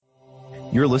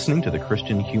You're listening to the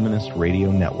Christian Humanist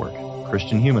Radio Network,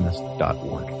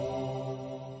 christianhumanist.org.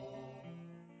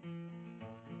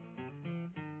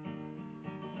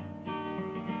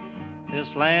 This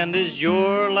land is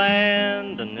your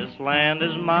land, and this land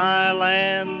is my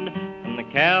land, from the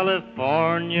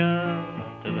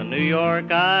California to the New York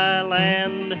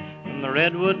Island, from the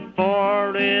Redwood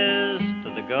Forest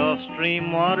to the Gulf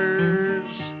Stream waters.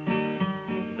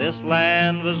 This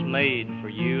land was made for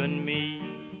you and me.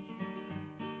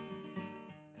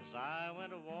 As I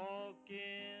went a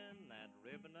walking that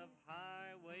ribbon of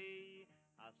highway.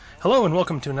 Hello and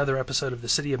welcome to another episode of the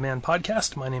City of Man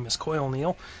podcast. My name is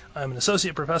Coyle. I'm an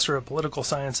associate professor of political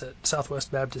science at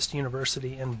Southwest Baptist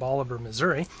University in Bolivar,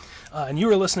 Missouri. And you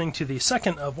are listening to the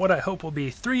second of what I hope will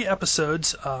be 3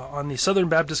 episodes on the Southern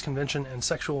Baptist Convention and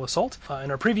sexual assault.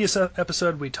 In our previous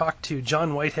episode, we talked to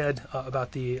John Whitehead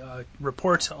about the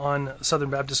report on Southern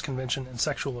Baptist Convention and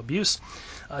sexual abuse.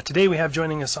 Today we have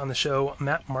joining us on the show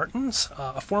Matt Martens,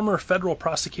 a former federal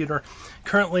prosecutor,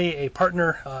 currently a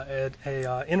partner at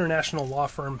a international law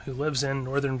firm who lives in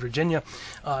Northern Virginia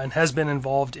and has been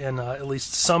involved in at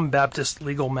least some Baptist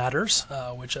legal matters,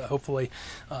 which hopefully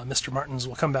Mr. Martens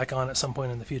will come back on at some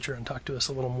point in the future and talk to us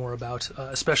a little more about,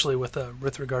 especially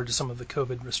with regard to some of the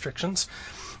COVID restrictions.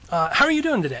 How are you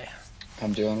doing today?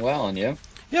 I'm doing well, and you?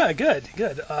 Yeah, good.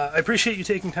 I appreciate you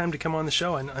taking time to come on the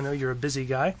show, and I know you're a busy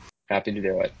guy. Happy to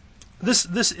do it.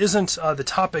 This isn't the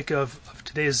topic of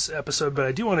today's episode, but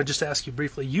I do want to just ask you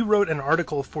briefly. You wrote an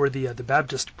article for the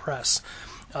Baptist Press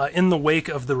in the wake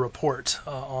of the report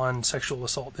on sexual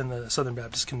assault in the Southern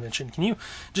Baptist Convention. Can you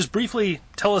just briefly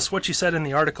tell us what you said in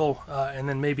the article, and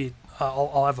then maybe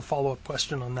I'll have a follow-up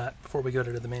question on that before we go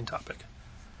to the main topic?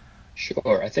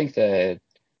 Sure. I think the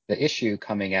issue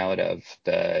coming out of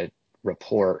the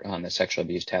report on the Sexual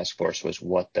Abuse Task Force was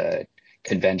what the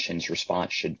convention's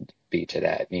response should be to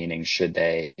that, meaning should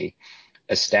they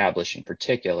establish in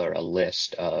particular a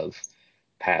list of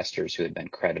pastors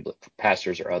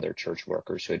or other church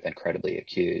workers who had been credibly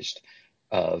accused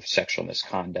of sexual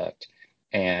misconduct.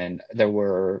 And there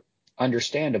were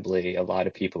understandably a lot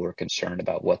of people who were concerned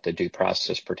about what the due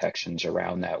process protections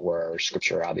around that were.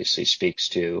 Scripture obviously speaks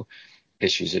to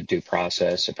issues of due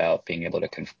process, about being able to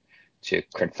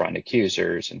confront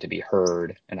accusers and to be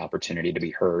heard, an opportunity to be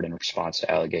heard in response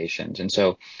to allegations. And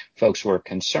so folks were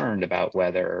concerned about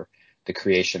whether the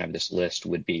creation of this list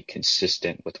would be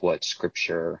consistent with what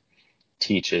Scripture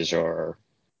teaches or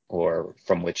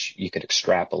from which you could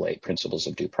extrapolate principles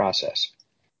of due process.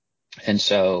 And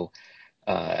so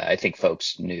I think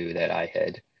folks knew that I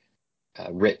had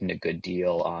written a good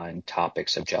deal on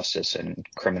topics of justice and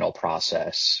criminal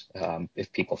process.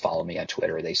 If people follow me on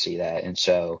Twitter, they see that. And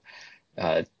so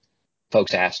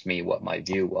folks asked me what my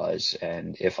view was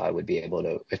and if I'd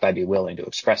be willing to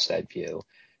express that view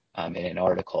in an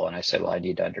article. And I said, well, I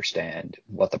need to understand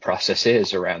what the process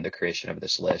is around the creation of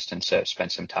this list. And so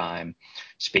spent some time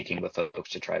speaking with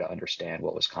folks to try to understand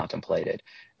what was contemplated.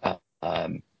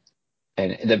 And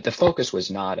the focus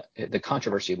was not, the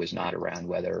controversy was not around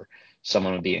whether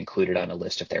someone would be included on a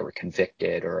list if they were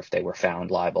convicted or if they were found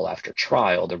liable after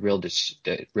trial. The real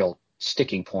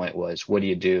sticking point was, what do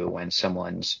you do when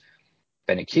someone's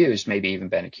been accused, maybe even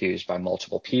been accused by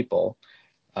multiple people,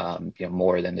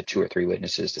 more than the 2 or 3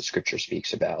 witnesses that Scripture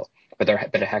speaks about, but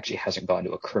it actually hasn't gone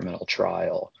to a criminal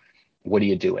trial. What do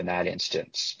you do in that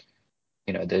instance?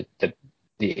 The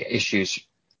issues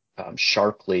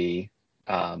sharply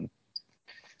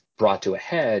brought to a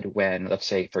head when, let's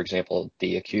say, for example,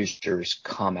 the accusers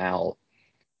come out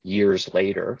years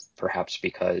later, perhaps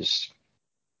because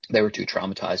they were too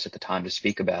traumatized at the time to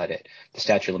speak about it. The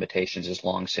statute of limitations is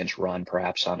long since run,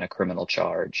 perhaps on a criminal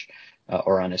charge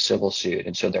or on a civil suit.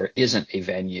 And so there isn't a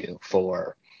venue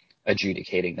for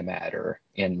adjudicating the matter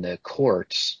in the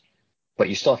courts, but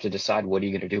you still have to decide, what are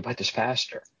you going to do about this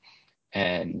pastor?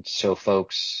 And so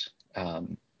folks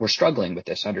were struggling with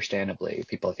this, understandably.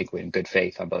 People, I think, in good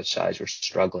faith on both sides were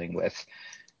struggling with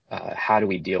how do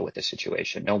we deal with this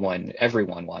situation?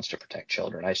 Everyone wants to protect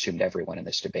children. I assumed everyone in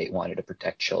this debate wanted to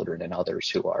protect children and others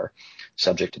who are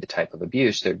subject to the type of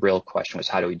abuse. The real question was,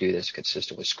 how do we do this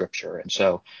consistent with Scripture? And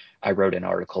so I wrote an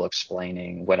article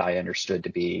explaining what I understood to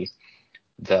be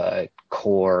the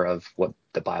core of what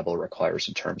the Bible requires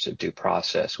in terms of due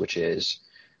process, which is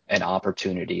an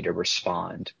opportunity to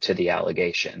respond to the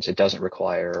allegations. It doesn't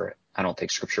require, I don't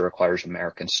think Scripture requires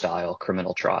American-style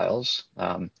criminal trials,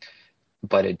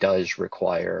 but it does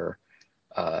require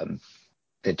that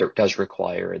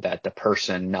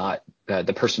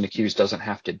the person accused doesn't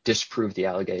have to disprove the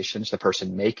allegations. The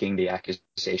person making the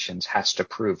accusations has to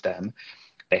prove them.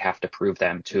 They have to prove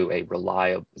them to a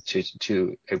reliable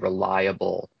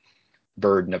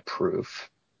burden of proof.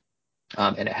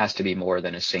 And it has to be more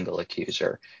than a single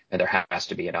accuser, and there has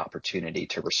to be an opportunity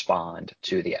to respond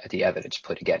to the evidence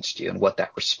put against you. And what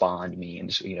that respond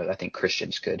means, I think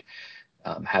Christians could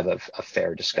have a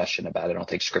fair discussion about it. I don't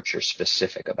think Scripture is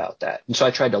specific about that. And so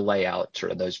I tried to lay out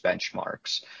sort of those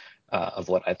benchmarks of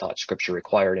what I thought Scripture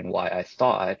required and why I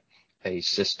thought a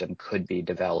system could be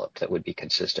developed that would be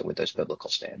consistent with those biblical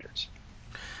standards.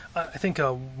 I think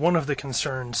one of the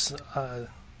concerns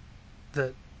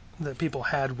that people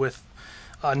had with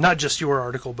not just your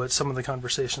article, but some of the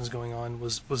conversations going on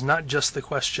was not just the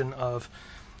question of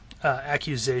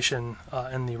accusation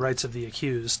and the rights of the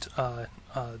accused,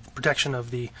 protection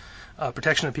of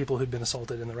people who'd been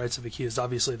assaulted and the rights of accused.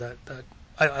 Obviously, that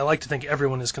I like to think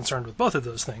everyone is concerned with both of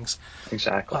those things.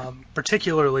 Exactly.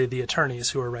 Particularly the attorneys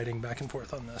who are writing back and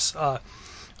forth on this.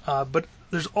 But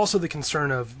there's also the concern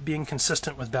of being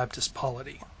consistent with Baptist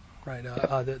polity, right?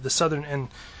 The Southern, and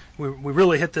we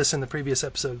really hit this in the previous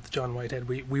episode with John Whitehead.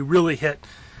 We really hit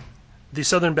the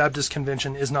Southern Baptist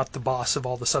Convention is not the boss of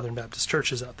all the Southern Baptist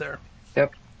churches out there.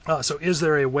 Yep. So is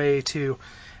there a way to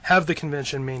have the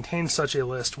convention maintain such a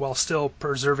list while still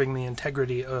preserving the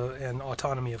integrity and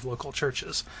autonomy of local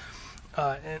churches?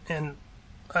 And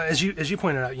as you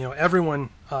pointed out,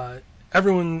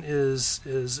 everyone is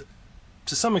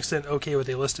to some extent okay with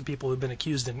a list of people who've been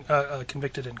accused and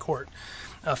convicted in court,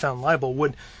 found liable.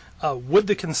 Would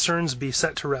the concerns be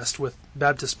set to rest with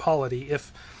Baptist polity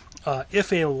if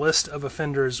a list of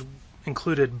offenders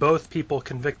included both people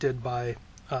convicted by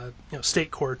state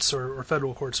courts or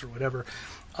federal courts or whatever,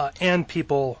 and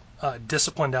people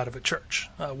disciplined out of a church?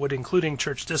 Would including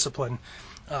church discipline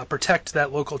protect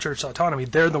that local church autonomy?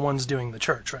 They're the ones doing the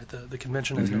church, right? The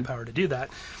convention has no power to do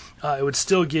that. It would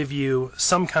still give you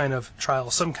some kind of trial,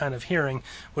 some kind of hearing,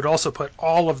 would also put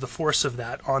all of the force of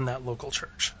that on that local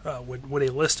church. Would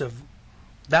a list of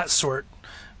that sort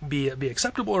be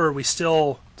acceptable, or are we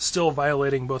still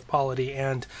violating both polity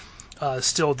and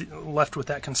still left with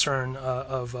that concern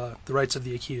of the rights of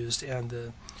the accused and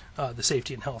the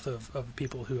safety and health of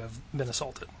people who have been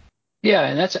assaulted? Yeah,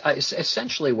 and that's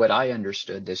essentially what I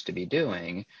understood this to be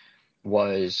doing,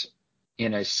 was,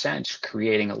 in a sense,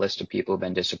 creating a list of people who've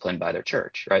been disciplined by their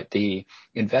church, right? The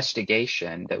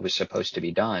investigation that was supposed to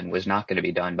be done was not going to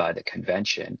be done by the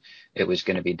convention. It was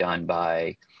going to be done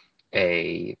by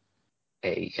a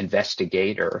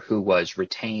investigator who was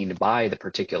retained by the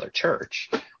particular church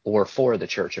or for the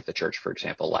church if the church, for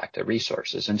example, lacked the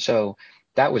resources. And so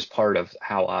that was part of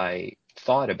how I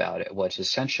thought about it, was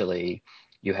essentially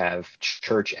you have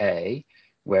Church A,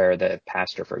 where the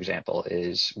pastor, for example,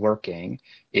 is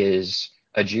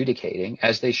adjudicating,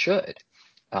 as they should,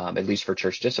 at least for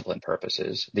church discipline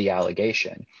purposes, the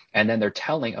allegation. And then they're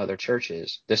telling other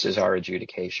churches, this is our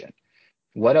adjudication.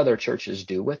 What other churches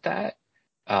do with that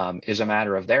is a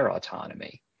matter of their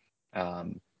autonomy.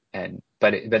 But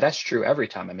that's true every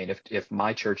time. I mean, if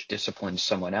my church disciplines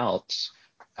someone out,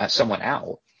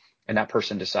 and that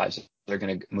person decides they're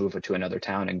going to move to another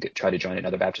town and try to join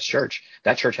another Baptist church,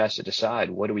 that church has to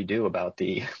decide, what do we do about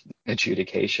the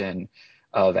adjudication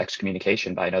of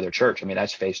excommunication by another church? I mean,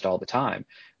 that's faced all the time.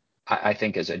 I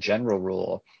think as a general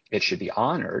rule, it should be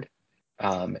honored,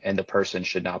 and the person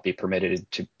should not be permitted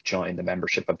to join the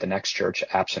membership of the next church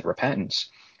absent repentance.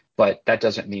 But that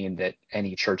doesn't mean that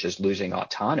any church is losing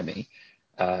autonomy.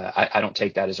 I don't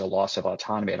take that as a loss of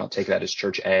autonomy. I don't take that as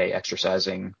Church A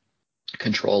exercising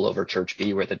control over Church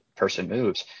B where the person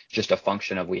moves. Just a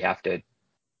function of, we have to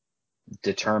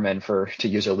determine, to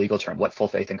use a legal term, what full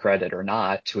faith and credit or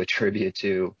not to attribute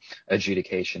to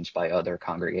adjudications by other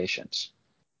congregations.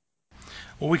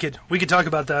 Well, we could talk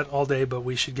about that all day, but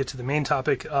we should get to the main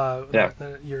topic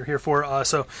that you're here for.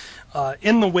 So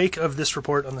in the wake of this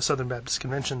report on the Southern Baptist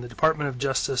Convention, the Department of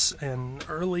Justice in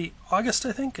early August,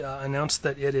 I think, announced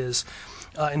that it is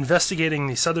investigating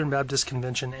the Southern Baptist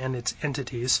Convention and its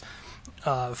entities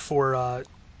for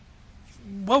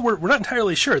well, we're not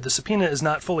entirely sure. The subpoena is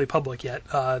not fully public yet.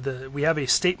 We have a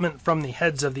statement from the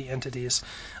heads of the entities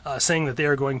saying that they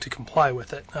are going to comply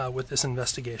with it, with this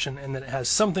investigation, and that it has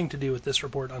something to do with this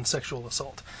report on sexual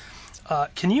assault.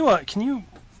 Can you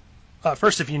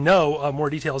first, if you know more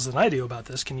details than I do about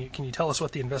this, can you tell us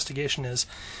what the investigation is?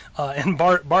 And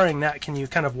barring that, can you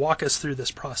kind of walk us through this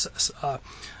process?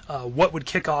 What would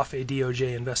kick off a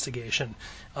DOJ investigation,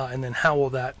 and then how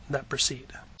will that proceed?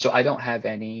 So I don't have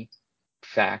any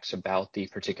facts about the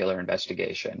particular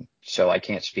investigation, so I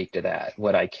can't speak to that.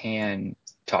 What I can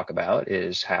talk about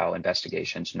is how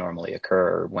investigations normally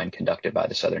occur when conducted by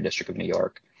the Southern District of New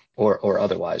York or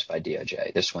otherwise by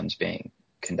DOJ. This one's being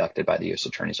conducted by the U.S.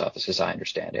 Attorney's Office, as I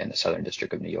understand it, in the Southern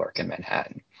District of New York in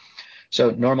Manhattan. So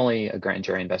normally a grand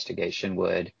jury investigation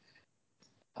would,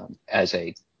 as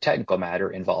a technical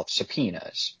matter, involve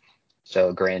subpoenas. So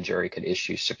a grand jury could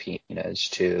issue subpoenas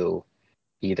to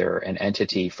either an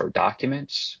entity for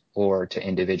documents or to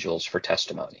individuals for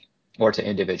testimony or to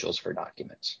individuals for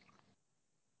documents.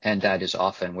 And that is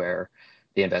often where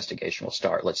the investigation will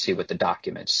start. Let's see what the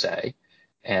documents say.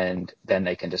 And then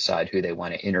they can decide who they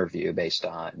want to interview based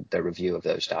on the review of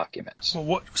those documents.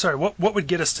 Well, what would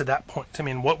get us to that point? I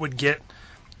mean, what would get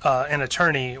an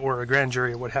attorney or a grand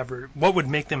jury or whatever, what would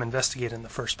make them investigate in the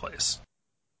first place?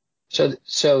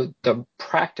 So the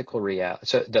practical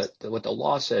reality, what the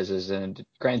law says is a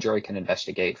grand jury can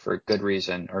investigate for good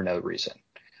reason or no reason.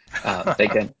 They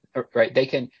can, right? They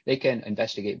can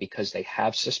investigate because they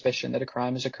have suspicion that a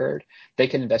crime has occurred. They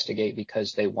can investigate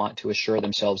because they want to assure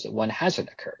themselves that one hasn't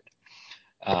occurred.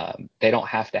 They don't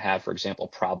have to have, for example,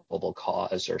 probable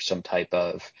cause or some type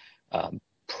of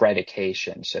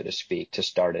predication, so to speak, to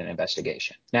start an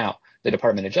investigation. Now, the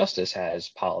Department of Justice has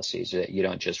policies that you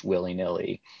don't just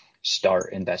willy-nilly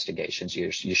start investigations.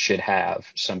 You should have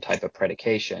some type of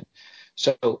predication.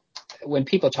 So when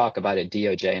people talk about a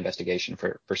DOJ investigation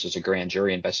versus a grand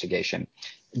jury investigation,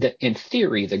 in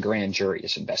theory, the grand jury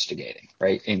is investigating,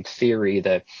 right? In theory,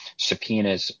 the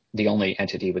subpoenas, the only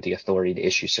entity with the authority to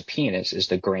issue subpoenas is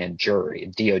the grand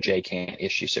jury. DOJ can't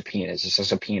issue subpoenas. It's a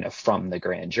subpoena from the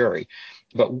grand jury.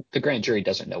 But the grand jury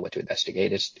doesn't know what to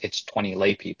investigate. It's 20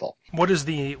 lay people. What is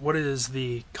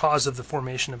the cause of the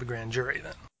formation of a grand jury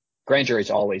then? Grand jury is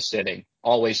always sitting.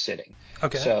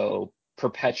 Okay. So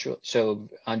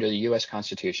under the U.S.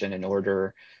 Constitution, in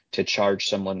order to charge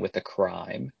someone with a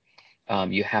crime,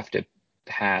 you have to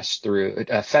pass through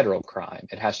a federal crime.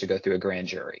 It has to go through a grand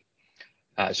jury.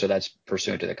 So that's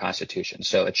pursuant to the Constitution.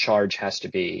 So a charge has to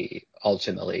be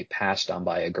ultimately passed on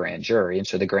by a grand jury. And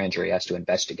so the grand jury has to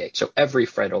investigate. So every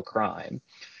federal crime,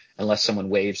 unless someone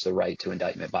waives the right to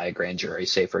indictment by a grand jury,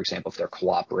 say, for example, if they're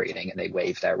cooperating and they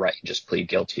waive that right and just plead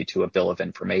guilty to a bill of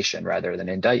information rather than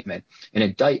indictment, an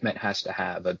indictment has to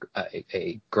have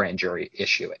a grand jury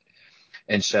issue it.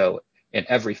 And so in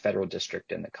every federal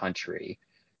district in the country,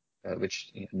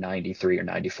 which 93 or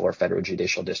 94 federal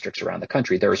judicial districts around the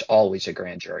country, there is always a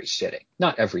grand jury sitting.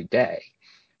 Not every day.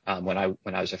 When I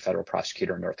was a federal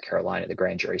prosecutor in North Carolina, the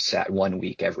grand jury sat 1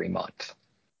 week every month.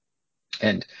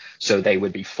 And so they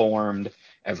would be formed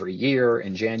every year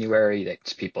in January.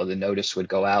 The notice would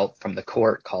go out from the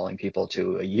court calling people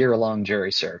to a year-long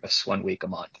jury service 1 week a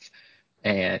month.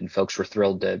 And folks were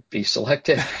thrilled to be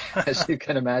selected, as you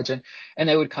can imagine. And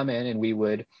they would come in and we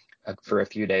would, for a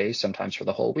few days, sometimes for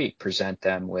the whole week, present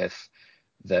them with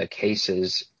the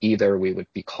cases. Either we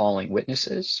would be calling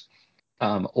witnesses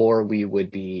or we would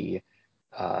be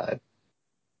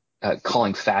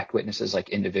calling fact witnesses, like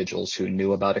individuals who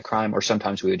knew about a crime, or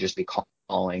sometimes we would just be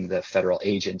calling the federal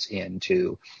agents in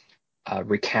to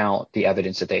recount the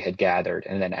evidence that they had gathered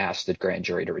and then ask the grand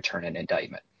jury to return an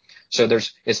indictment. So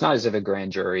it's not as if a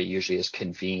grand jury usually is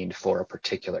convened for a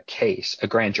particular case. A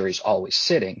grand jury is always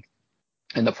sitting,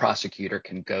 and the prosecutor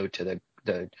can go to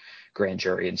the grand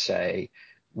jury and say,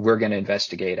 we're going to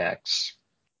investigate X.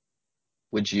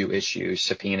 Would you issue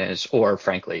subpoenas? Or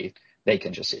frankly, they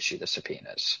can just issue the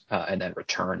subpoenas and then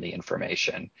return the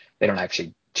information. They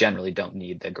generally don't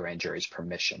need the grand jury's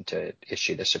permission to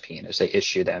issue the subpoenas. They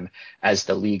issue them as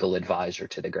the legal advisor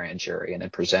to the grand jury and then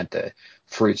present the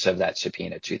fruits of that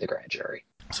subpoena to the grand jury.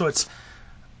 So it's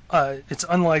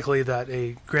unlikely that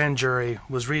a grand jury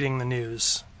was reading the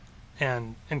news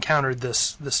and encountered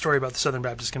this story about the Southern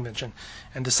Baptist Convention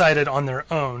and decided on their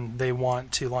own they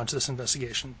want to launch this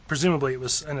investigation. Presumably it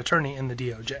was an attorney in the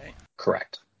DOJ.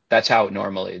 Correct. That's how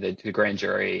normally the grand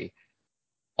jury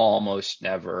almost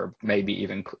never, maybe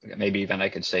even I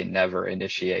could say never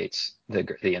initiates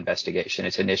the investigation.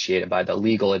 It's initiated by the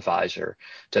legal advisor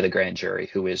to the grand jury,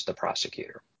 who is the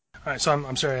prosecutor. All right, so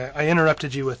I'm sorry I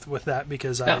interrupted you with that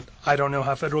because No. I don't know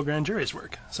how federal grand juries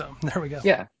work. So there we go.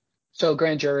 Yeah. So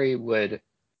grand jury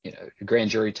grand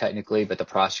jury technically, but the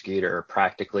prosecutor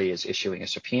practically is issuing a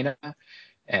subpoena,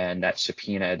 and that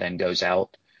subpoena then goes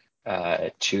out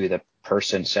to the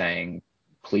person saying,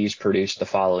 please produce the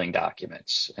following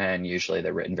documents. And usually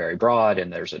they're written very broad,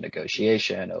 and there's a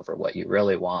negotiation over what you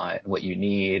really want, what you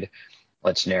need.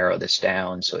 Let's narrow this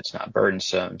down so it's not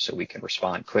burdensome, so we can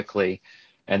respond quickly.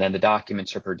 And then the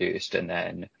documents are produced, and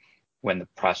then when the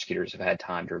prosecutors have had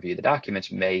time to review the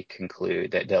documents, may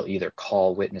conclude that they'll either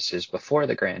call witnesses before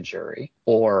the grand jury,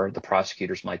 or the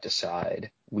prosecutors might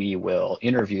decide we will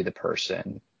interview the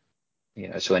person.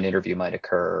 So an interview might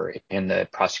occur in the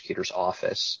prosecutor's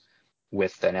office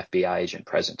with an FBI agent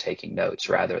present taking notes,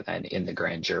 rather than in the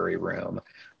grand jury room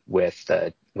with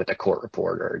the with a court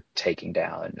reporter taking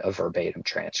down a verbatim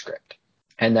transcript.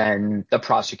 And then the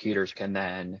prosecutors can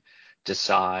then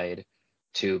decide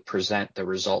to present the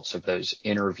results of those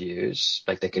interviews.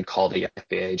 Like they could call the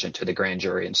FBI agent to the grand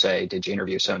jury and say, did you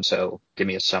interview so-and-so? Give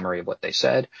me a summary of what they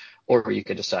said. Or you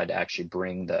could decide to actually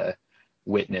bring the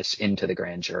witness into the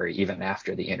grand jury even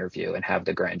after the interview and have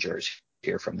the grand jurors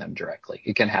hear from them directly.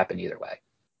 It can happen either way.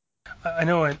 I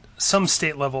know at some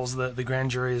state levels the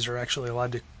grand juries are actually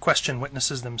allowed to question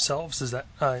witnesses themselves. Is that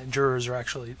jurors are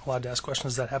actually allowed to ask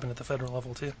questions? Does that happen at the federal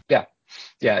level too? Yeah.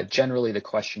 Generally, the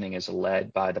questioning is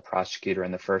led by the prosecutor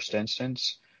in the first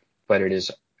instance, but it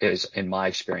is in my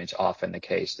experience often the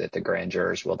case that the grand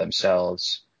jurors will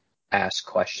themselves ask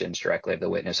questions directly of the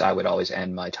witness. I would always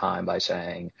end my time by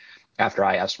saying, after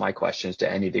I asked my questions, do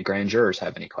any of the grand jurors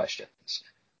have any questions?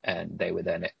 And they would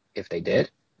then, if they did,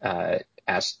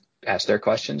 ask their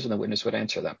questions, and the witness would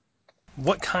answer them.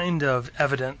 What kind of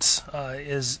evidence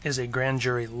is a grand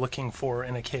jury looking for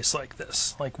in a case like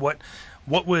this? Like what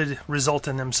would result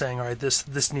in them saying, all right,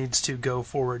 this needs to go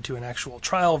forward to an actual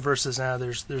trial versus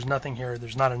there's nothing here,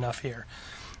 there's not enough here.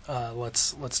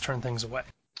 Let's turn things away.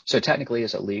 So technically,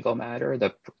 as a legal matter,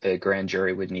 the grand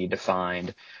jury would need to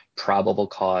find probable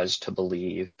cause to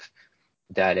believe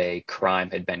that a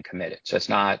crime had been committed. So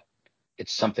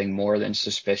it's something more than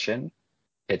suspicion.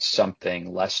 It's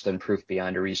something less than proof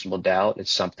beyond a reasonable doubt.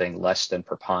 It's something less than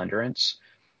preponderance.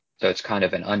 So it's kind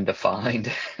of an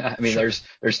undefined. I mean, Sure.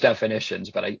 there's definitions,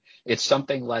 but it's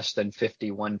something less than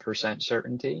 51%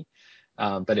 certainty,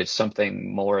 but it's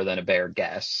something more than a bare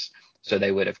guess. So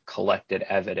they would have collected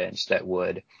evidence that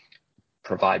would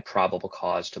provide probable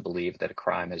cause to believe that a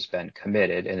crime has been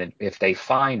committed. And if they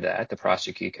find that, the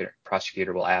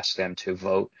prosecutor will ask them to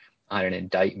vote on an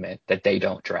indictment that they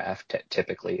don't draft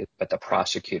typically, but the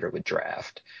prosecutor would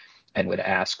draft, and would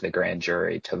ask the grand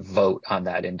jury to vote on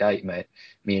that indictment,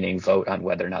 meaning vote on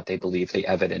whether or not they believe the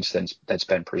evidence that's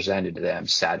been presented to them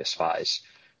satisfies,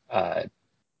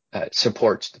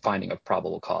 supports the finding of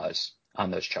probable cause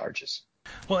on those charges.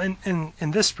 Well,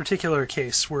 in this particular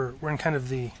case, we're in kind of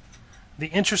the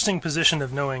interesting position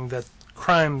of knowing that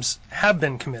crimes have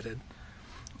been committed,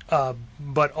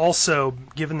 but also,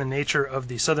 given the nature of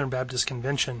the Southern Baptist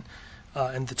Convention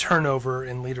and the turnover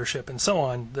in leadership and so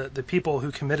on, the people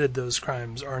who committed those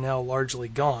crimes are now largely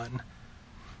gone.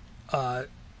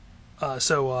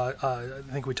 So I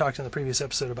think we talked in the previous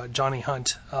episode about Johnny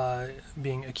Hunt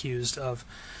being accused of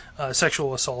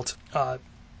sexual assault.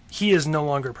 He is no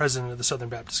longer president of the Southern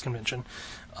Baptist Convention.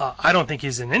 I don't think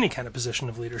he's in any kind of position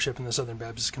of leadership in the Southern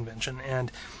Baptist Convention. And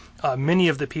many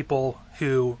of the people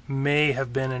who may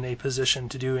have been in a position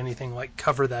to do anything like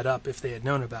cover that up if they had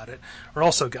known about it are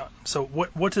also gone. So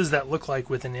what does that look like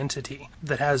with an entity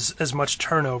that has as much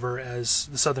turnover as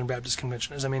the Southern Baptist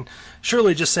Convention is? I mean,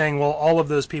 surely just saying, well, all of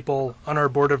those people on our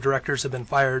board of directors have been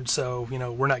fired, so,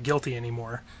 we're not guilty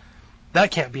anymore.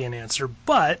 That can't be an answer.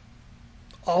 But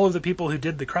all of the people who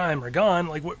did the crime are gone.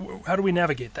 Like, how do we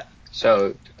navigate that?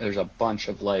 So there's a bunch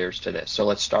of layers to this. So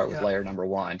let's start with layer number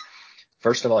one.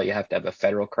 First of all, you have to have a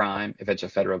federal crime if it's a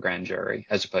federal grand jury,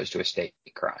 as opposed to a state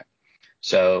crime.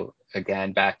 So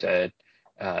again, back to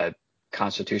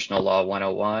Constitutional Law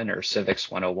 101 or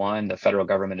Civics 101, the federal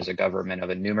government is a government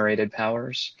of enumerated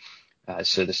powers.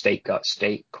 So the state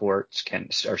courts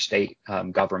or state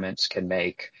governments can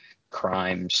make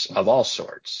crimes of all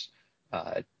sorts.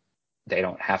 They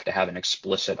don't have to have an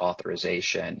explicit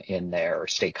authorization in their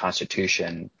state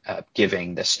constitution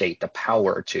giving the state the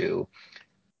power to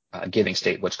giving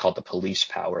state what's called the police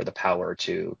power, the power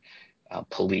to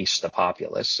police the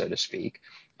populace, so to speak.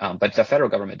 But the federal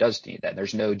government does need that.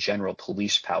 There's no general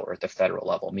police power at the federal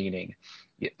level, meaning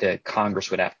the Congress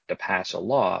would have to pass a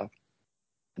law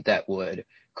that would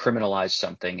criminalize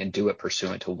something and do it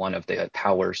pursuant to one of the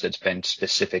powers that's been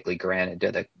specifically granted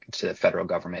to the federal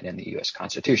government in the U.S.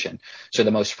 Constitution. So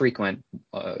the most frequent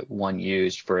one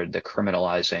used for the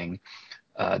criminalizing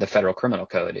the federal criminal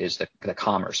code is the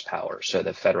commerce power. So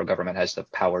the federal government has the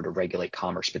power to regulate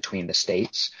commerce between the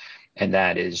states, and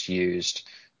that is used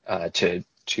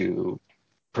to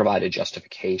provide a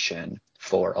justification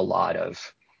for a lot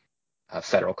of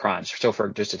federal crimes. So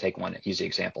just to take one easy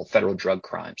example, federal drug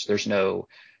crimes.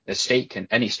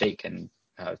 Any state can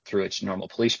through its normal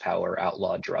police power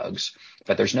outlaw drugs,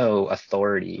 but there's no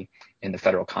authority in the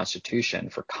federal constitution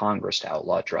for Congress to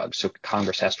outlaw drugs. So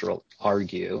Congress has to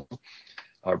argue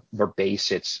or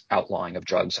base its outlawing of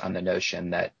drugs on the notion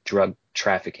that drug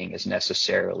trafficking is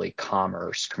necessarily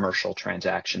commercial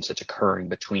transactions that's occurring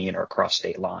between or across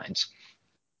state lines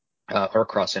or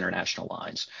across international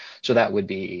lines. So that would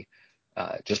be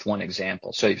just one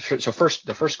example. So first,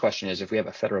 the first question is, if we have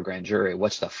a federal grand jury,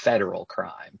 what's the federal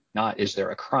crime? Not is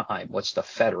there a crime? What's the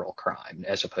federal crime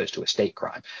as opposed to a state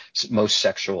crime? Most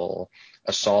sexual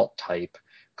assault type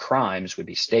crimes would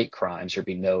be state crimes. There'd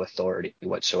be no authority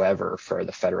whatsoever for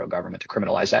the federal government to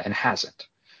criminalize that, and hasn't.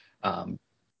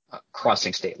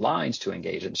 Crossing state lines to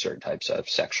engage in certain types of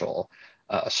sexual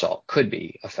assault could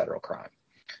be a federal crime.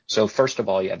 So first of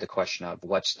all, you have the question of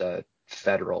what's the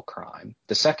federal crime.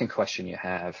 The second question you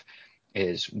have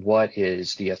is, what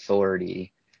is the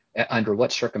authority, under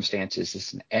what circumstances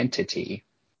is an entity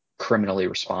criminally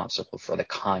responsible for the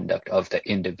conduct of the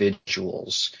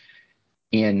individuals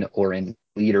in or in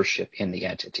leadership in the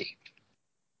entity?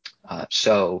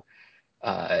 So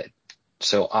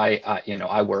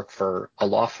I work for a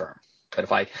law firm, but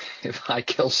if I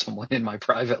kill someone in my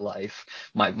private life,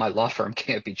 my law firm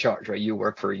can't be charged, right? You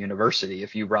work for a university.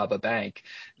 If you rob a bank,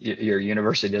 your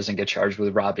university doesn't get charged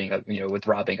with robbing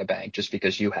a bank just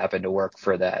because you happen to work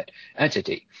for that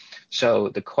entity. So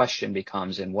the question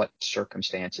becomes, in what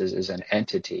circumstances is an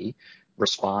entity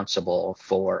responsible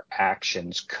for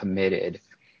actions committed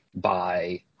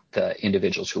by the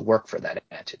individuals who work for that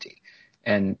entity?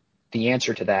 And the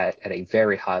answer to that at a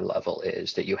very high level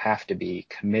is that you have to be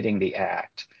committing the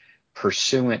act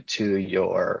pursuant to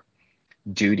your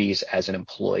duties as an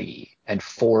employee and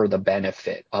for the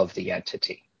benefit of the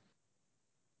entity.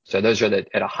 So those are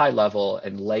at a high level,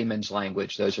 in layman's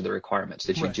language, those are the requirements,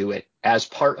 that you do it as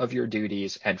part of your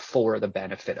duties and for the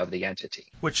benefit of the entity.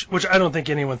 Which I don't think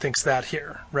anyone thinks that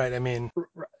here, right? I mean,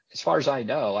 as far as I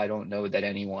know, I don't know that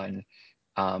anyone,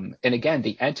 and again,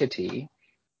 the entity,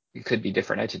 it could be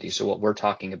different entities. So what we're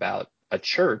talking about, a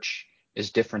church,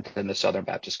 is different than the Southern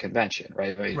Baptist Convention,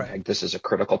 right? Like, this is a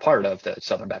critical part of the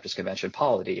Southern Baptist Convention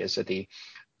polity, is that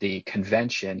the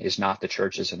convention is not the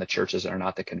churches, and the churches are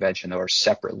not the convention. They are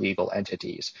separate legal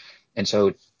entities. And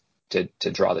so to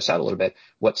draw this out a little bit,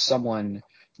 what someone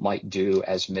might do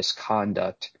as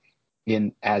misconduct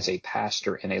as a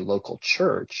pastor in a local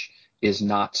church is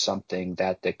not something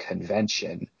that the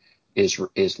convention is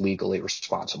legally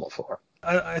responsible for.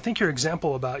 I think your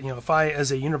example about, if I,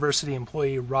 as a university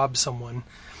employee, rob someone,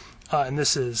 and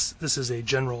this is a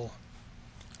general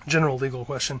legal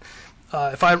question.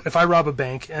 If I rob a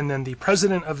bank and then the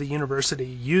president of the university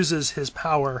uses his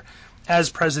power as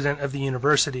president of the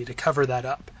university to cover that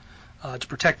up, to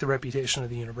protect the reputation of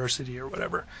the university or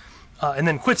whatever, and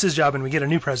then quits his job and we get a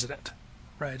new president,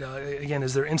 right? Again,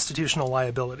 is there institutional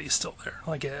liability still there?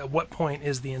 Like, at what point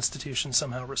is the institution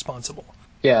somehow responsible?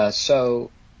 Yeah,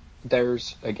 so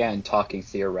there's, again, talking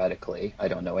theoretically, I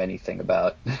don't know anything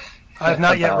about. I've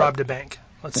not yet robbed a bank.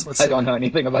 Let's I don't know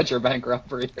anything about your bank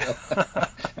robbery.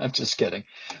 I'm just kidding.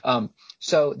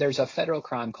 So there's a federal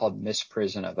crime called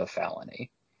misprison of a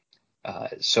felony.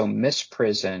 So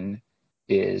misprison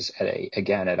is at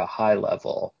a high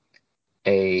level,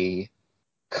 a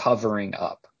covering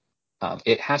up.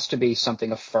 It has to be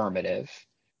something affirmative.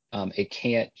 It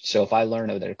can't. So if I learn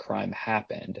that a crime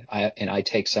happened, and I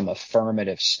take some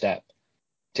affirmative step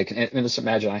let's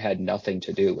imagine I had nothing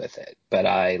to do with it, but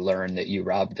I learned that you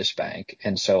robbed this bank,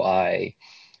 and so I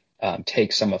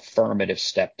take some affirmative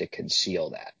step to conceal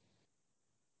that.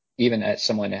 Even at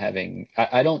someone having,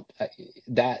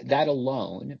 that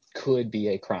alone could be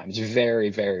a crime. It's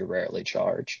very, very rarely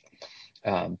charged,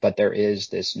 but there is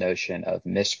this notion of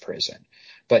misprison.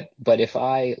 But if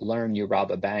I learn you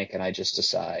rob a bank and I just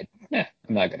decide, I'm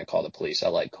not going to call the police. I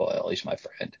like Coyle. He's my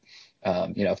friend.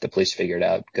 If the police figure it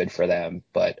out, good for them.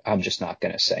 But I'm just not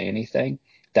going to say anything.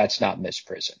 That's not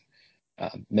misprison.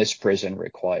 Misprison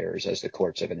requires, as the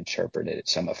courts have interpreted it,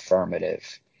 some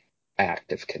affirmative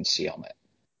act of concealment.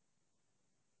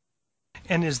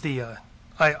 And is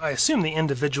I assume the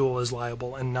individual is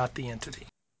liable and not the entity.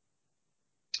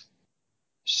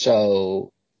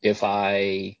 So if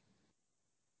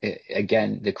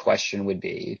again, the question would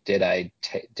be, did I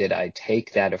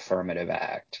take that affirmative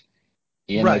act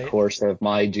in the course of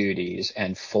my duties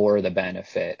and for the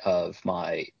benefit of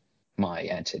my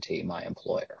entity, my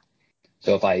employer?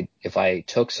 So if I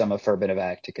took some affirmative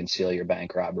act to conceal your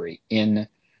bank robbery in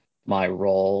my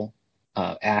role,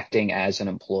 acting as an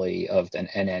employee of an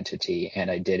entity, and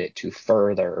I did it to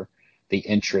further the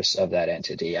interests of that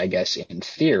entity, I guess in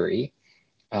theory,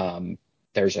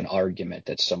 there's an argument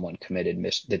that someone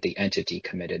that the entity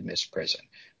committed misprison.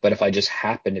 But if I just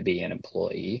happen to be an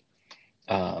employee,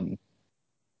 and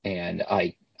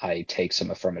I take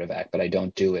some affirmative act, but I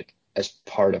don't do it as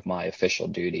part of my official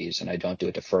duties, and I don't do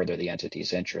it to further the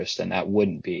entity's interest, then that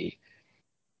wouldn't be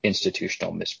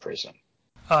institutional misprison.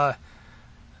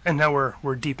 And now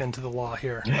we're deep into the law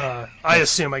here. I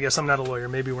assume. I guess I'm not a lawyer.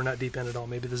 Maybe we're not deep in at all.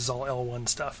 Maybe this is all L1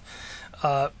 stuff.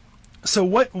 So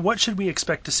what should we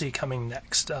expect to see coming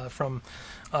next from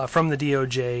the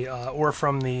DOJ or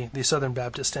from the Southern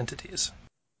Baptist entities?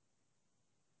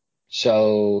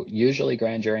 So usually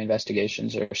grand jury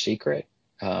investigations are secret.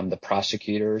 The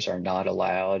prosecutors are not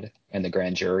allowed, and the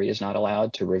grand jury is not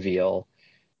allowed to reveal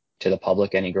to the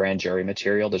public any grand jury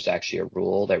material. There's actually a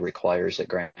rule that requires that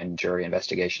grand jury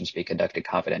investigations be conducted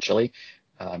confidentially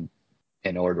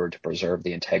in order to preserve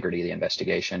the integrity of the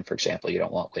investigation. For example, you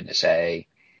don't want witness A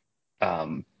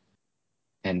and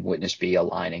witness B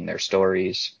aligning their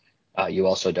stories. You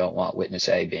also don't want witness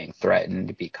A being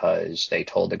threatened because they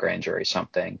told the grand jury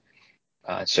something.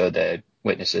 So the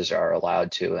witnesses are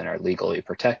allowed to and are legally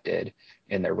protected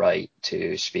in their right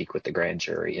to speak with the grand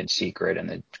jury in secret, and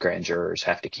the grand jurors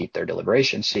have to keep their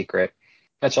deliberations secret.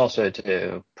 That's also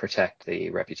to protect the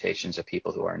reputations of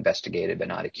people who are investigated but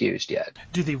not accused yet.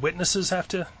 Do the witnesses have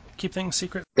to keep things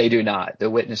secret? They do not. The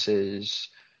witnesses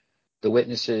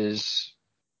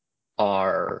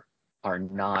are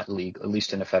not legal, at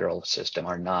least in the federal system,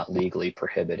 are not legally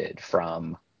prohibited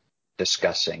from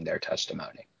discussing their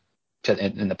testimony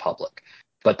in the public.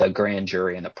 But the grand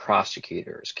jury and the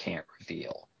prosecutors can't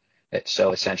reveal it.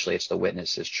 So essentially, it's the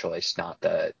witness's choice, not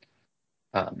the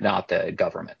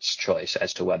government's choice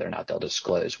as to whether or not they'll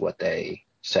disclose what they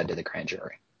said to the grand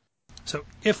jury. So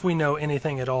if we know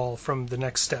anything at all from the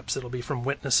next steps, it'll be from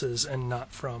witnesses and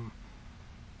not from,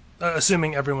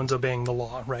 assuming everyone's obeying the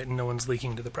law, right, and no one's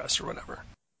leaking to the press or whatever.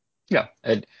 Yeah,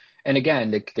 and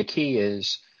again, the key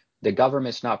is the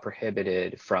government's not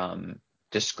prohibited from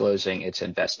disclosing its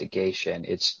investigation.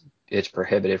 It's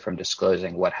prohibited from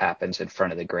disclosing what happens in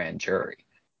front of the grand jury.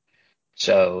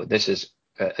 So this is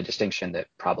a distinction that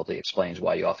probably explains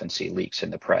why you often see leaks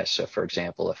in the press. So for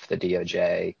example, if the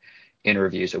DOJ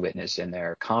interviews a witness in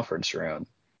their conference room,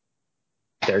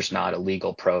 there's not a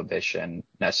legal prohibition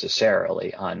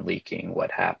necessarily on leaking what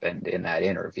happened in that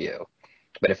interview.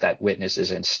 But if that witness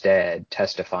is instead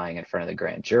testifying in front of the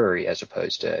grand jury as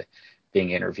opposed to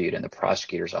being interviewed in the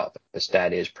prosecutor's office,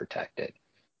 that is protected.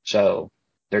 So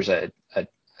there's an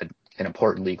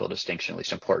important legal distinction, at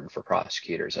least important for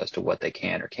prosecutors, as to what they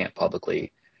can or can't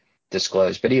publicly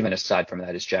disclose. But even aside from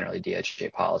that, it's generally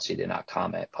DOJ policy to not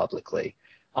comment publicly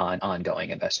on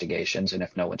ongoing investigations. And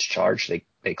if no one's charged,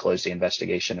 they close the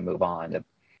investigation and move on.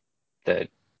 The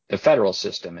federal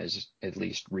system is at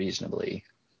least reasonably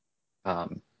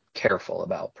careful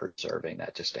about preserving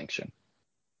that distinction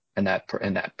and that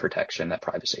protection, that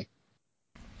privacy.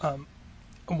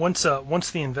 Once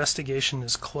the investigation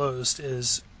is closed,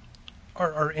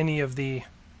 are any of the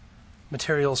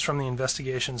materials from the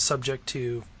investigation subject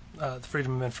to the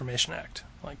Freedom of Information Act?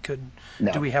 Like,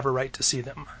 No. Do we have a right to see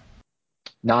them?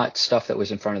 Not stuff that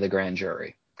was in front of the grand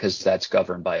jury, because that's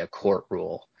governed by a court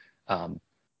rule.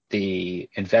 The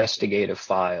investigative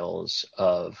files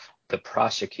of the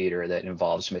prosecutor that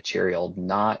involves material,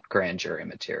 not grand jury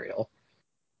material,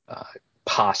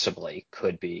 possibly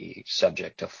could be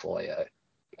subject to FOIA.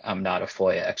 I'm not a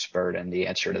FOIA expert, and the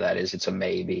answer to that is it's a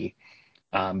maybe.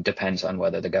 Depends on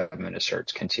whether the government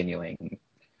asserts continuing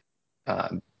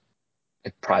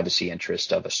privacy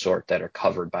interests of a sort that are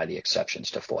covered by the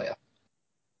exceptions to FOIA.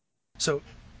 So,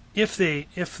 if the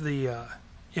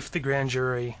grand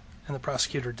jury and the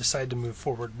prosecutor decide to move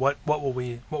forward, what will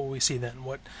we see then?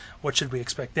 What should we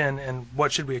expect then, and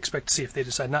what should we expect to see if they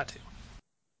decide not to?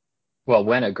 Well,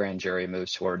 when a grand jury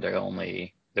moves forward,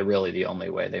 really the only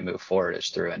way they move forward is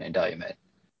through an indictment.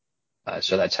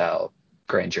 So that's how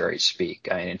grand juries speak.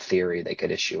 I mean, in theory, they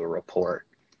could issue a report,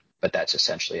 but that's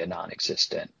essentially a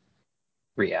non-existent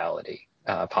reality,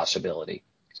 possibility.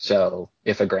 So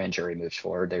if a grand jury moves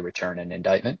forward, they return an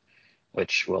indictment,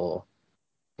 which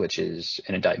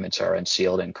indictments are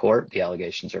unsealed in court. The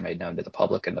allegations are made known to the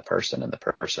public and the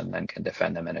person then can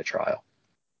defend them in a trial.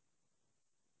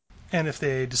 And if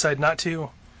they decide not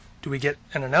to, do we get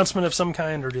an announcement of some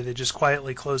kind, or do they just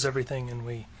quietly close everything and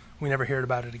we never hear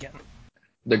about it again?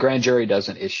 The grand jury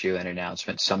doesn't issue an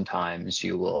announcement. Sometimes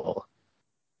you will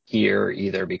hear,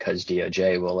 either because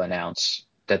DOJ will announce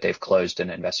that they've closed an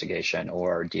investigation,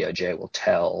 or DOJ will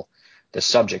tell the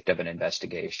subject of an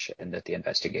investigation that the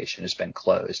investigation has been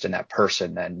closed, and that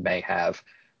person then may have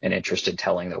an interest in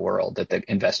telling the world that the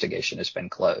investigation has been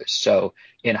closed. So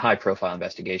in high-profile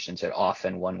investigations, it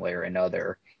often, one way or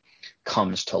another,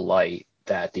 comes to light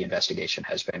that the investigation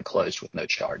has been closed with no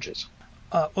charges.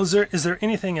 Is there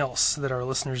anything else that our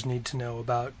listeners need to know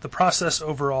about the process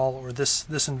overall, or this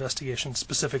investigation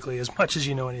specifically, as much as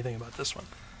you know anything about this one?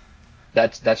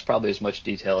 That's probably as much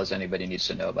detail as anybody needs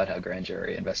to know about how grand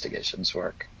jury investigations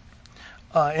work.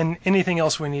 and anything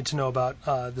else we need to know about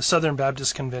the Southern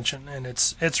Baptist Convention and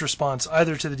its response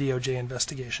either to the DOJ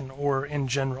investigation or in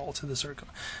general to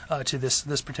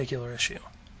this particular issue.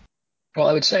 Well,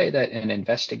 I would say that an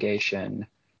investigation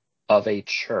of a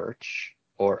church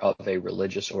or of a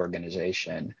religious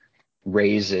organization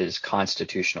raises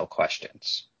constitutional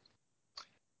questions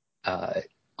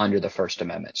under the First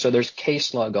Amendment. So there's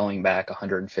case law going back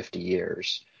 150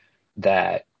 years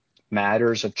that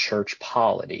matters of church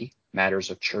polity, matters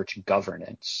of church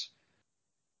governance,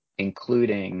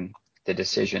 including the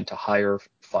decision to hire,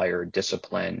 fire,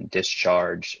 discipline,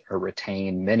 discharge, or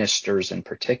retain ministers in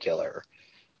particular,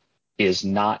 is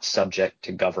not subject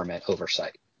to government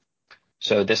oversight.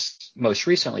 So this most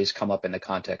recently has come up in the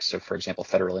context of, for example,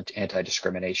 federal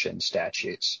anti-discrimination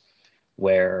statutes,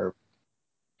 where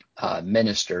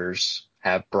ministers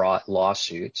have brought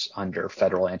lawsuits under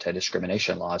federal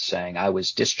anti-discrimination laws saying, I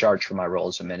was discharged from my role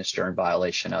as a minister in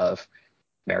violation of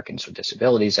Americans with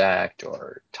Disabilities Act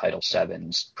or Title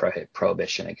VII's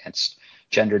prohibition against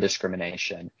gender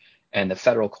discrimination. And the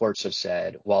federal courts have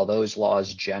said, while those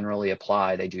laws generally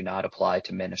apply, they do not apply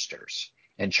to ministers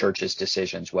and churches'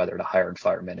 decisions whether to hire and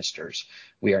fire ministers.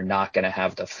 We are not going to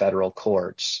have the federal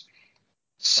courts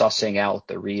sussing out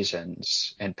the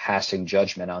reasons and passing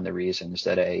judgment on the reasons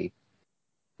that a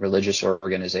religious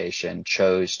organization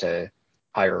chose to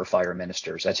hire or fire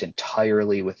ministers. That's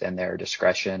entirely within their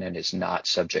discretion and is not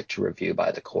subject to review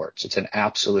by the courts. It's an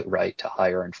absolute right to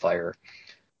hire and fire,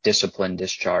 discipline,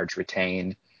 discharge,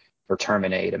 retain, or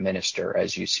terminate a minister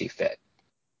as you see fit.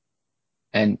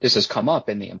 And this has come up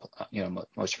in the,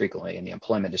 most frequently in the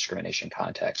employment discrimination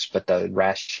context, but the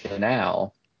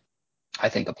rationale, I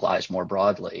think, applies more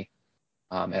broadly,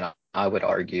 and I would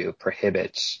argue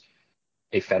prohibits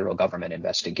a federal government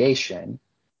investigation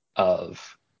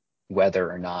of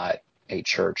whether or not a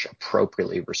church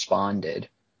appropriately responded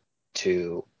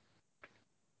to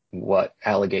what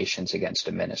allegations against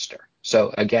a minister.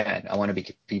 So again, I want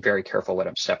to be very careful what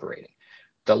I'm separating.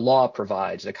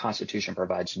 The Constitution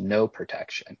provides no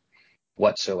protection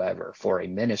whatsoever for a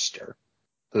minister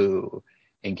who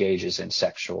engages in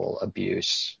sexual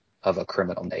abuse of a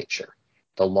criminal nature.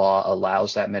 The law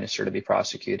allows that minister to be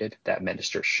prosecuted. That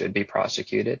minister should be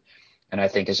prosecuted. And I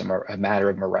think as a matter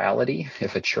of morality,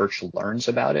 if a church learns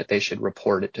about it, they should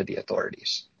report it to the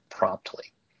authorities promptly.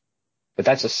 But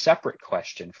that's a separate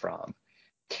question from,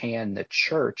 can the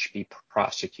church be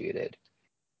prosecuted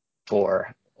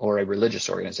or a religious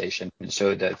organization? And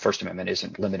so the First Amendment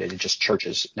isn't limited to just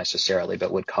churches necessarily,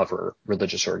 but would cover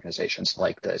religious organizations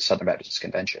like the Southern Baptist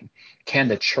Convention. Can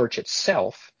the church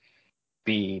itself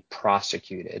be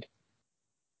prosecuted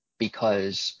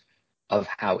because of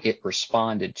how it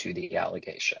responded to the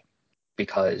allegation,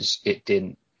 because it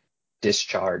didn't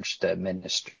discharge the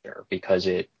minister, because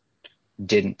it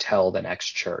didn't tell the next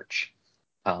church,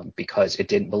 because it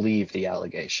didn't believe the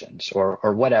allegations, or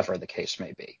whatever the case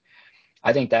may be?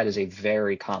 I think that is a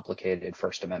very complicated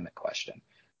First Amendment question.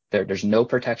 There's no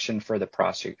protection for the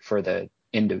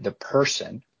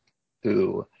person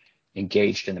who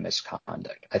engaged in the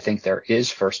misconduct. I think there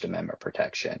is First Amendment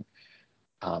protection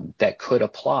that could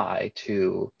apply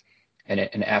to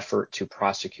an effort to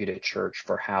prosecute a church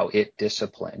for how it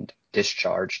disciplined,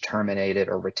 discharged, terminated,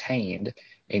 or retained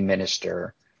a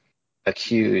minister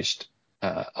accused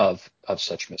of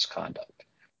such misconduct.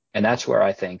 And that's where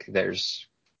I think there's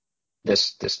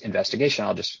this investigation,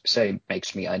 I'll just say,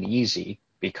 makes me uneasy,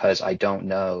 because I don't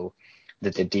know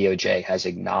that the DOJ has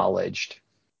acknowledged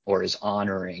or is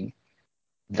honoring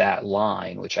that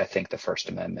line, which I think the First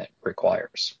Amendment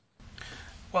requires.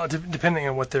 Well, depending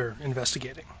on what they're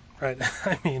investigating, right?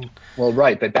 I mean, well,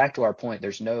 right. But back to our point,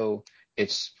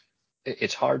 it's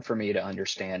hard for me to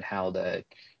understand how the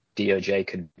DOJ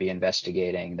could be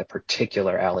investigating the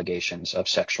particular allegations of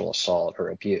sexual assault or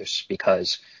abuse,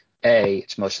 because A,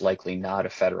 it's most likely not a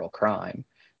federal crime.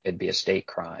 It'd be a state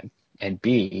crime. And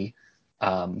B,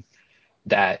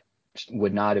 that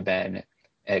would not have been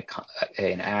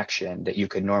an action that you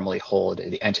could normally hold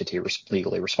the entity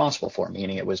legally responsible for,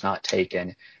 meaning it was not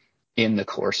taken in the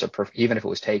course of, even if it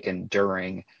was taken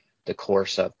during the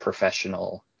course of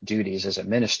professional duties as a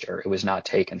minister, it was not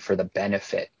taken for the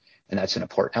benefit, and that's an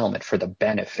important element, for the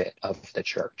benefit of the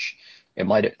church.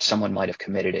 Someone might have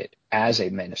committed it as a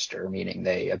minister, meaning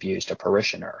they abused a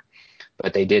parishioner,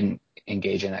 but they didn't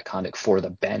engage in that conduct for the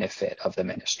benefit of the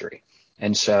ministry.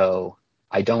 And so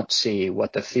I don't see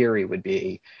what the theory would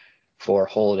be for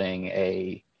holding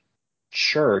a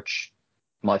church,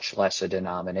 much less a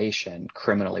denomination,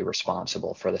 criminally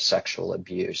responsible for the sexual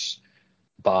abuse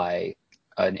by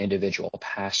an individual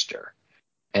pastor.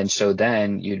 And so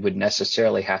then you would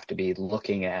necessarily have to be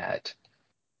looking at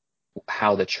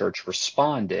how the church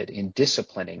responded in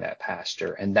disciplining that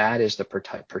pastor. And that is the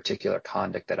particular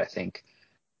conduct that I think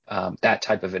that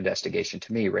type of investigation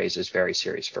to me raises very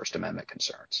serious First Amendment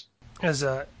concerns.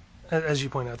 As you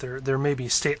point out, there may be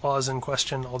state laws in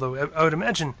question, although I would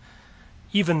imagine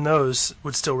even those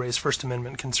would still raise First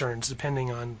Amendment concerns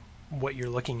depending on what you're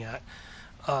looking at.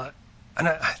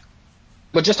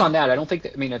 But just on that, I don't think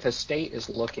that, I mean, if a state is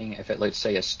looking, let's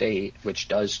say a state which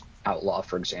does outlaw,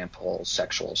 for example,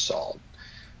 sexual assault,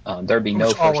 there'd be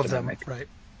no First Amendment. Right.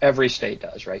 Every state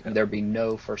does, right? Yeah. There'd be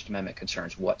no First Amendment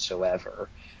concerns whatsoever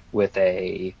with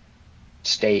a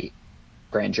state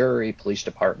grand jury, police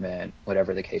department,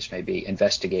 whatever the case may be,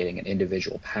 investigating an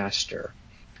individual pastor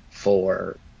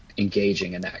for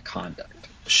engaging in that conduct.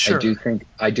 Sure.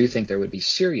 I do think there would be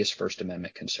serious First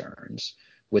Amendment concerns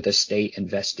with a state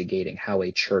investigating how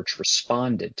a church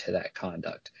responded to that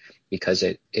conduct, because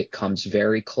it comes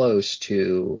very close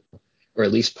to, or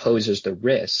at least poses the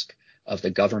risk of the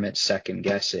government second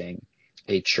guessing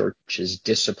a church's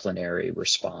disciplinary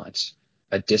response,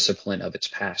 a discipline of its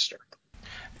pastor.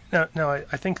 Now,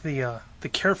 I think the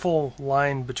careful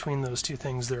line between those two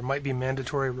things, there might be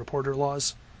mandatory reporter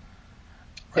laws.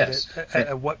 Right? Yes.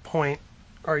 At what point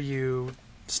are you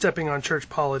stepping on church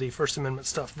polity, First Amendment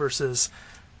stuff, versus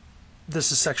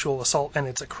this is sexual assault and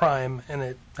it's a crime and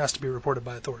it has to be reported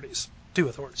by authorities, to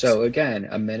authorities? So again,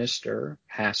 a minister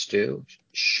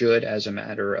should, as a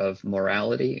matter of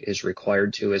morality, is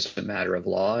required to, as a matter of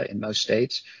law in most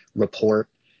states, report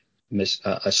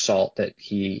assault that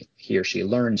he or she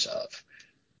learns of.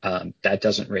 That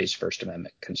doesn't raise First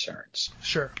Amendment concerns.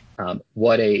 Sure.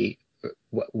 But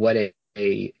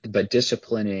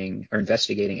disciplining or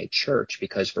investigating a church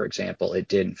because, for example, it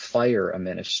didn't fire a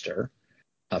minister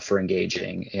for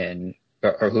engaging in,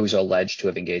 or who's alleged to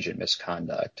have engaged in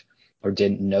misconduct, or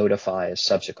didn't notify a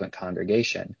subsequent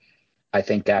congregation, I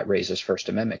think that raises First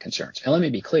Amendment concerns. And let me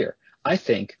be clear, I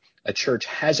think a church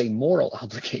has a moral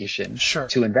obligation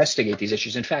to investigate these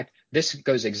issues. In fact, this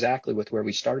goes exactly with where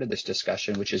we started this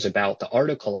discussion, which is about the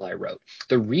article I wrote.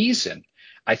 The reason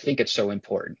I think it's so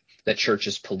important that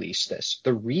churches police this,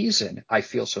 the reason I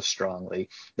feel so strongly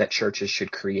that churches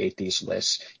should create these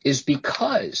lists, is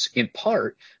because, in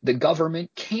part, the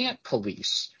government can't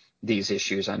police these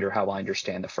issues under how I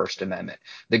understand the First Amendment.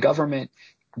 The government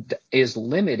is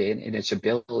limited in its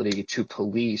ability to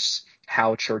police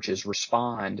how churches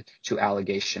respond to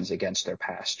allegations against their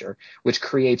pastor, which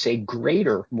creates a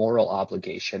greater moral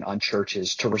obligation on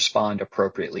churches to respond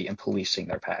appropriately in policing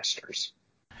their pastors.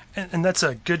 And that's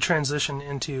a good transition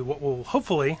into what will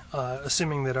hopefully,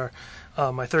 assuming that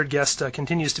my third guest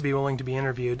continues to be willing to be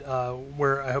interviewed,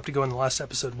 where I hope to go in the last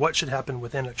episode, what should happen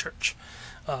within a church?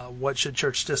 What should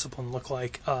church discipline look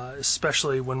like,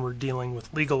 especially when we're dealing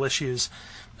with legal issues,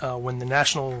 when the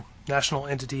national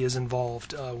entity is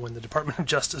involved, when the Department of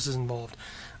Justice is involved?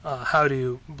 How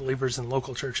do believers in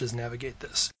local churches navigate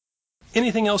this?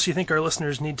 Anything else you think our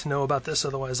listeners need to know about this?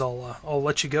 Otherwise, I'll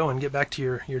let you go and get back to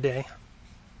your day.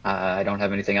 I don't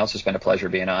have anything else. It's been a pleasure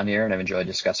being on here, and I've enjoyed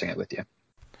discussing it with you.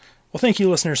 Well, thank you,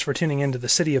 listeners, for tuning in to the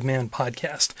City of Man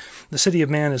podcast. The City of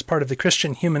Man is part of the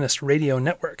Christian Humanist Radio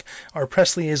Network. Our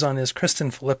press liaison is Kristen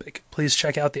Filippic. Please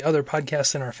check out the other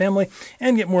podcasts in our family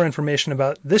and get more information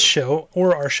about this show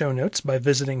or our show notes by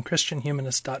visiting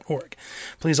christianhumanist.org.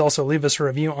 Please also leave us a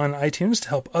review on iTunes to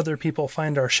help other people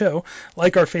find our show,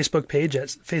 like our Facebook page at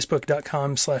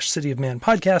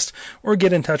facebook.com/cityofmanpodcast, or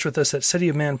get in touch with us at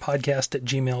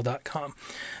cityofmanpodcast@gmail.com.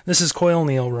 This is Coyle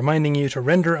Neal reminding you to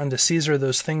render unto Caesar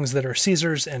those things that are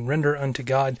Caesar's, and render unto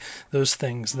God those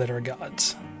things that are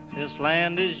God's. This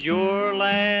land is your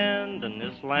land, and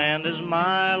this land is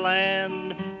my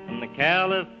land, from the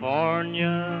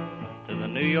California to the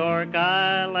New York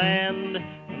Island,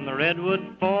 from the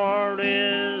Redwood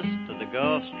Forest to the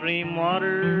Gulf Stream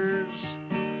waters.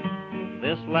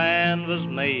 This land was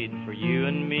made for you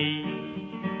and me.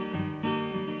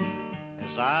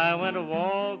 As I went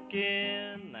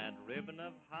a-walking that ribbon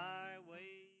of high